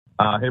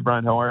Hey,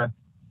 Brian, how are you?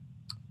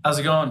 How's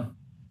it going?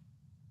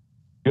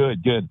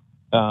 Good, good.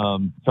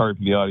 Sorry for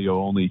the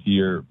audio only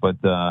here, but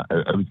I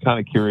was kind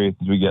of curious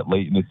as we get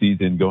late in the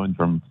season, going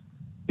from,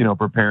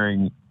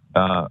 preparing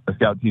a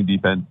scout team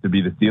defense to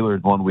be the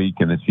Steelers one week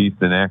and the Chiefs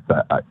the next.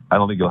 I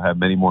don't think you'll have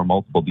many more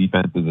multiple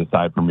defenses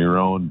aside from your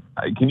own.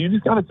 Can you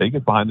just kind of take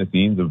us behind the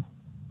scenes of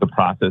the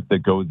process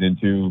that goes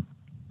into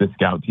the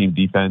scout team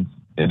defense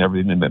and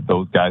everything that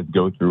those guys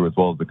go through, as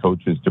well as the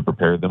coaches, to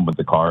prepare them with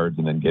the cards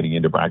and then getting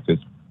into practice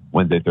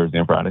Wednesday, Thursday,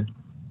 and Friday?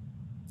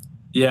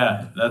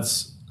 Yeah,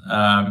 that's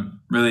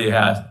really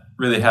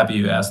happy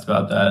you asked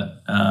about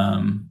that,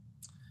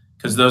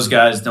 because those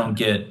guys don't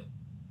get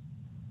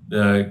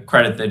the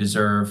credit they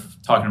deserve.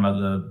 Talking about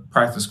the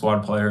practice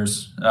squad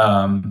players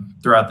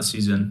throughout the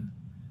season,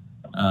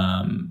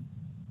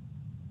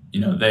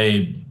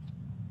 they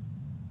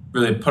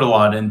really put a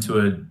lot into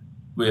it.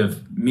 We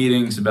have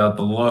meetings about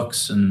the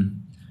looks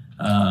and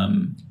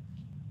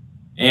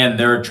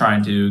they're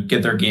trying to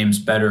get their games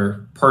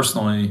better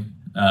personally,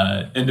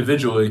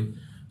 individually,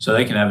 so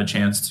they can have a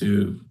chance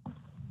to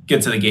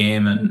get to the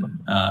game and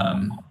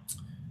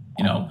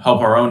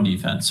help our own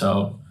defense.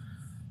 So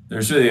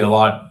there's really a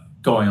lot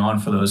going on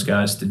for those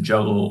guys to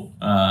juggle,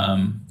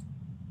 and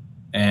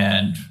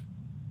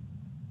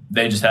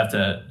they just have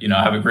to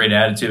have a great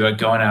attitude about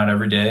going out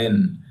every day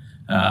and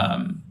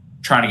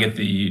trying to get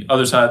the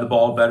other side of the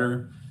ball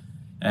better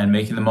and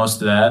making the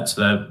most of that,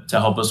 so that to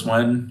help us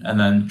win, and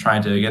then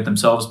trying to get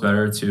themselves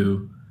better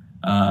to,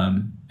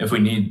 if we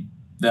need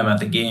them at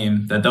the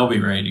game, that they'll be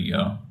ready to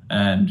go.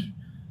 And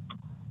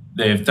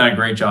they've done a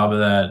great job of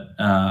that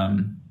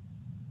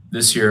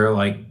this year.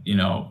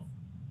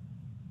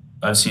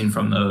 I've seen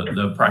from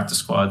the practice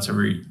squads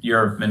every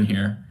year I've been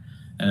here,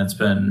 and it's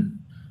been,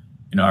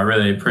 I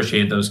really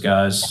appreciate those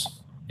guys.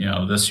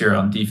 This year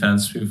on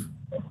defense, we've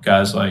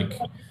guys like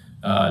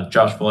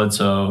Josh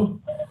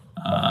Bledsoe,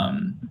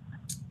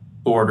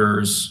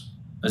 Borders,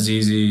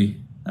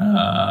 Azizi,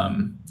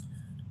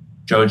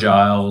 Joe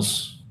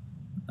Giles,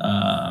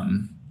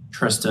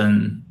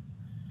 Tristan,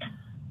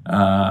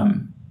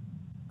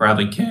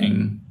 Bradley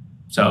King.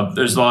 So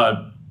there's a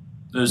lot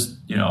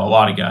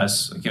of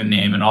guys I can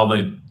name, and all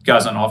the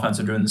guys on offense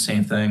are doing the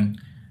same thing.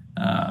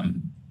 I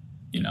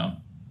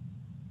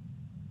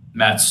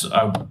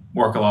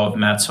work a lot with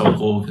Matt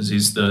Sokol because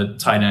he's the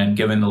tight end,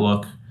 giving the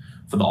look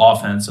for the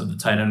offense of the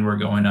tight end we're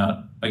going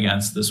up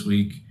against this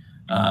week.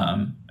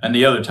 And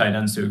the other tight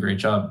ends do a great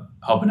job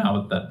helping out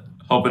with that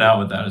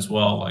as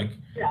well, like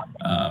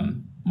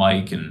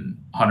Mike and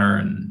Hunter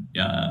and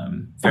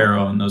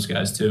Farrow and those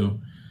guys too.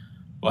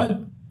 But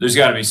there's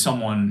got to be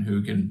someone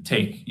who can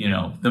take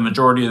the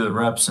majority of the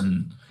reps,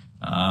 and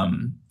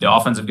the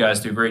offensive guys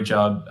do a great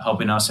job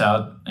helping us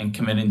out and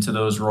committing to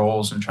those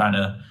roles and trying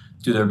to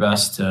do their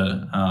best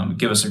to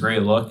give us a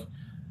great look.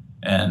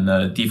 And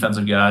the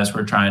defensive guys,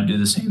 we're trying to do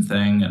the same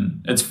thing,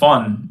 and it's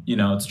fun,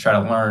 to try to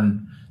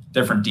learn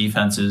different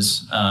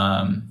defenses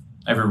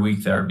every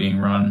week that are being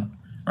run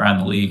around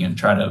the league and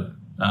try to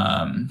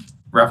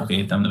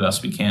replicate them the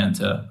best we can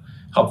to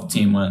help the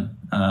team win.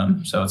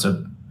 So it's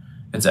an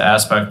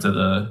aspect of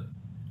the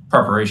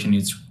preparation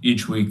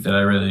each week that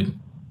I really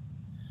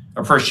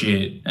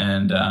appreciate,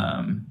 and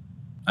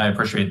I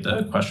appreciate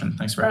the question.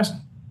 Thanks for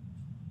asking.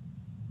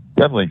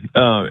 Definitely.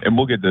 And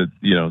we'll get to,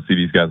 see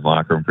these guys in the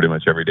locker room pretty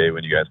much every day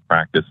when you guys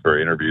practice for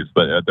interviews.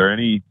 But are there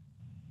any,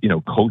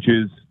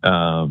 coaches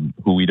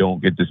who we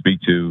don't get to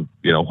speak to,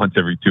 once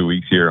every 2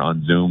 weeks here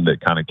on Zoom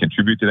that kind of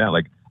contribute to that?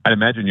 Like, I'd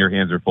imagine your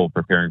hands are full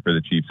preparing for the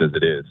Chiefs as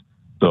it is.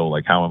 So,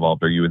 like, how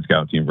involved are you in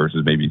scout team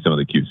versus maybe some of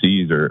the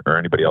QCs or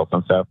anybody else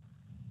on staff?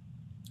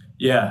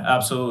 Yeah,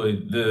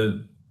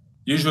 absolutely.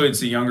 Usually it's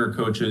the younger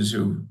coaches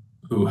who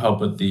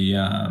help with the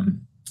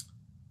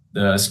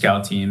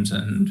scout teams,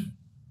 and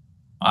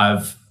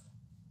I'm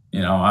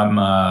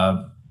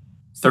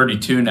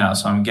 32 now,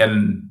 so I'm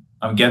getting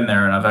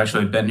there, and I've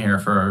actually been here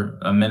for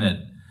a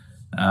minute,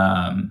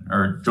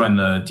 or joined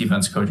the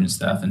defense coaching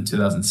staff in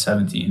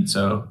 2017.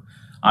 So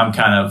I'm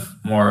kind of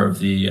more of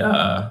the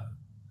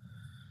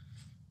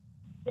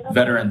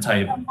veteran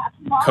type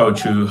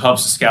coach who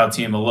helps the scout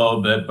team a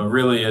little bit, but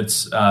really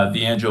it's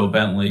D'Angelo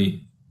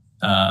Bentley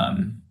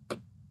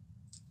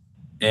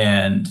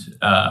and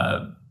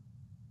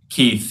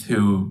Keith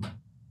who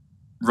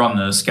run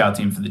the scout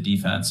team for the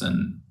defense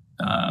and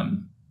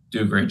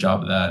do a great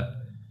job of that.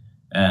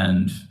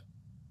 And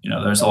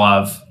there's a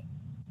lot of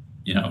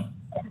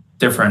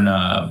different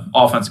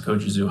offensive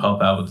coaches who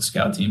help out with the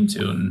scout team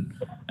too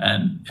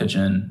and pitch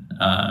in,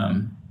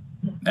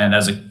 and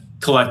as a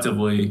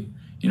collectively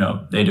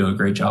they do a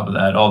great job of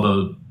that. All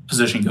the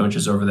position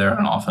coaches over there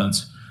on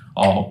offense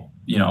all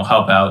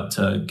help out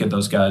to get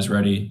those guys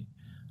ready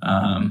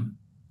on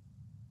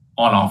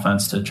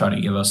offense to try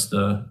to give us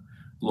the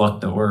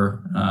look that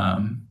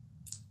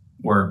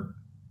we're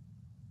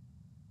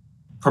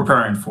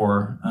preparing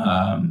for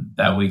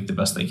that week the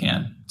best they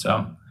can.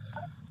 So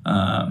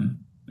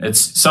it's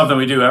something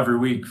we do every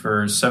week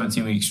for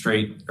 17 weeks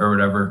straight or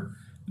whatever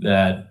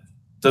that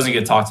doesn't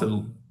get talked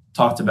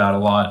about a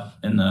lot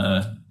in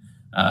the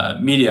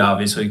media,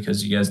 obviously,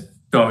 because you guys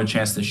don't have a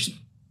chance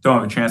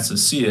to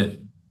see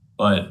it,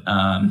 but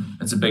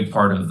it's a big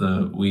part of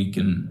the week,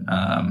 and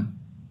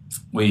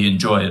we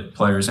enjoy it,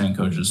 players and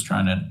coaches,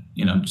 trying to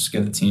just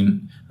get the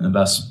team in the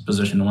best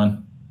position to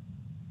win.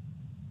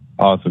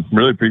 Awesome.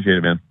 Really appreciate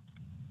it, man.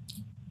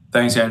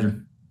 Thanks,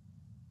 Andrew.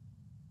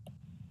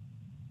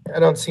 I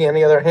don't see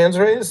any other hands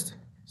raised,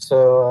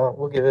 so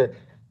we'll give it a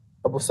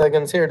couple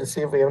seconds here to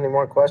see if we have any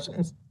more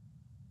questions.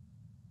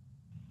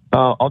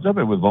 I'll jump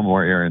in with one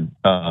more, Aaron,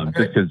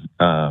 just because,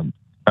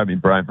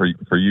 Brian,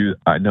 for you,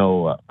 I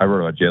know I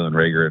wrote about Jalen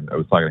Reagor, and I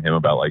was talking to him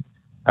about like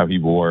how he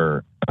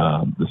wore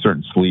the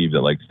certain sleeve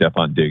that like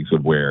Stephon Diggs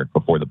would wear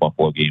before the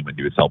Buffalo game when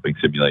he was helping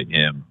simulate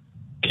him.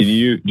 Do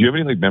you have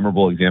any like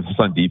memorable examples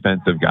on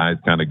defense of guys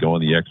kind of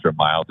going the extra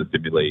mile to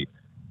simulate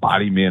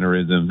body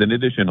mannerisms, in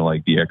addition to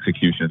like the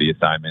execution of the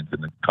assignments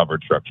and the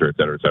coverage structure, et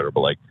cetera, et cetera?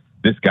 But like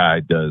this guy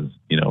does,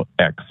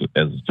 X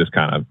as just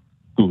kind of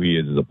who he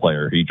is as a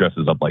player. He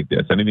dresses up like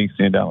this. Anything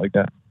stand out like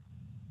that?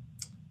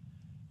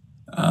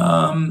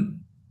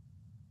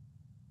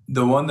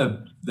 The one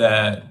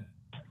that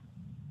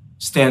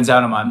stands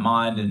out in my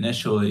mind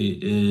initially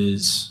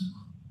is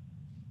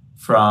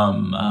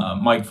from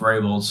Mike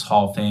Vrabel's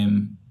Hall of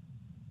Fame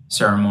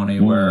ceremony,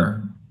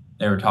 where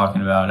they were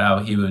talking about how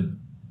he would,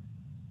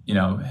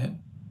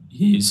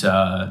 he's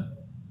Mr.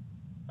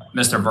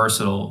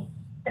 Versatile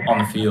on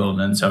the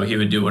field, and so he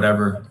would do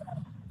whatever.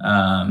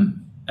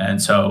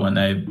 And so when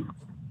they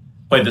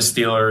played the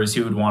Steelers,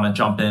 he would want to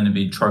jump in and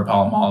be Troy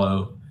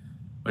Polamalu,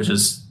 which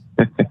was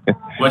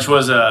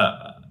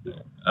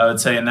I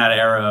would say in that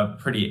era,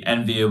 pretty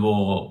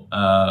enviable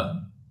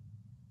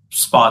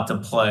spot to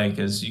play,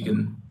 because you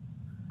can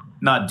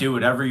not do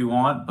whatever you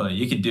want, but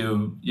you could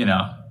do,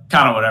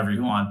 kind of whatever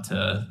you want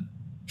to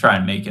try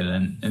and make it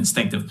an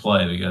instinctive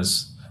play,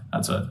 because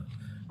that's what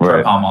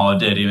Troy Polamalu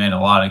did. He made a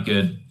lot of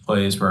good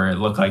plays where it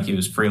looked like he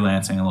was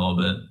freelancing a little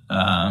bit.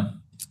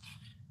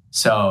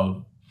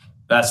 So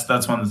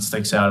that's one that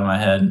sticks out in my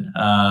head.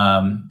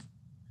 I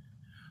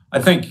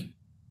think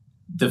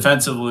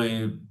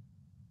defensively,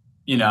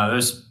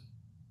 there's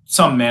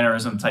some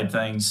mannerism type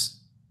things,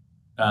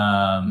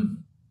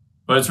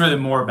 but it's really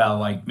more about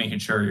like making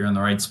sure you're in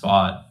the right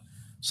spot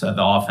so that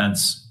the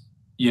offense,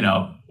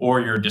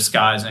 or you're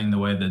disguising the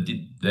way that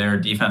their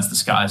defense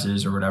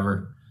disguises or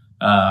whatever,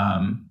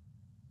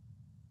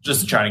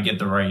 just to try to get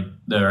the right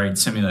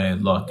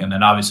simulated look, and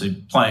then obviously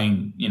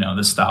playing,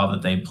 the style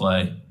that they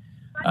play,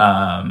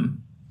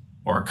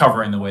 or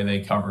covering the way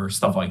they cover,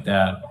 stuff like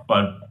that.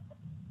 But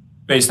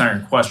based on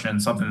your question,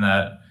 something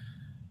that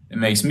it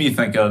makes me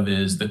think of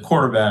is the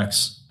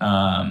quarterbacks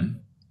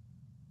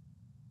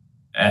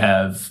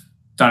have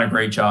done a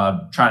great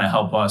job trying to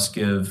help us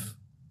give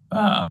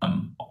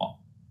the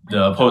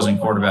opposing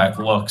quarterback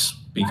looks,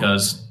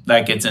 because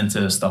that gets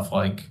into stuff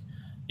like,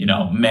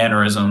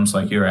 mannerisms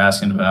like you were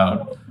asking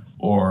about,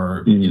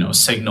 or,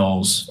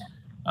 signals,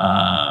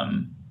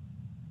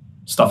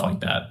 stuff like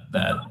that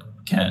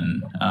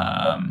can,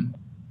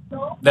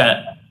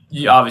 that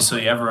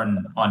obviously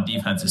everyone on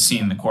defense is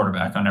seeing the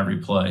quarterback on every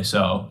play.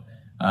 So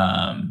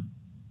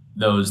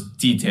those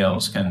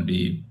details can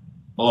be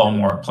a little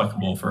more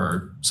applicable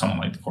for someone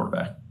like the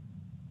quarterback.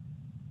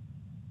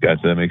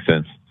 Gotcha. That makes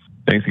sense.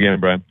 Thanks again,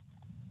 Brian.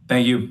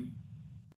 Thank you.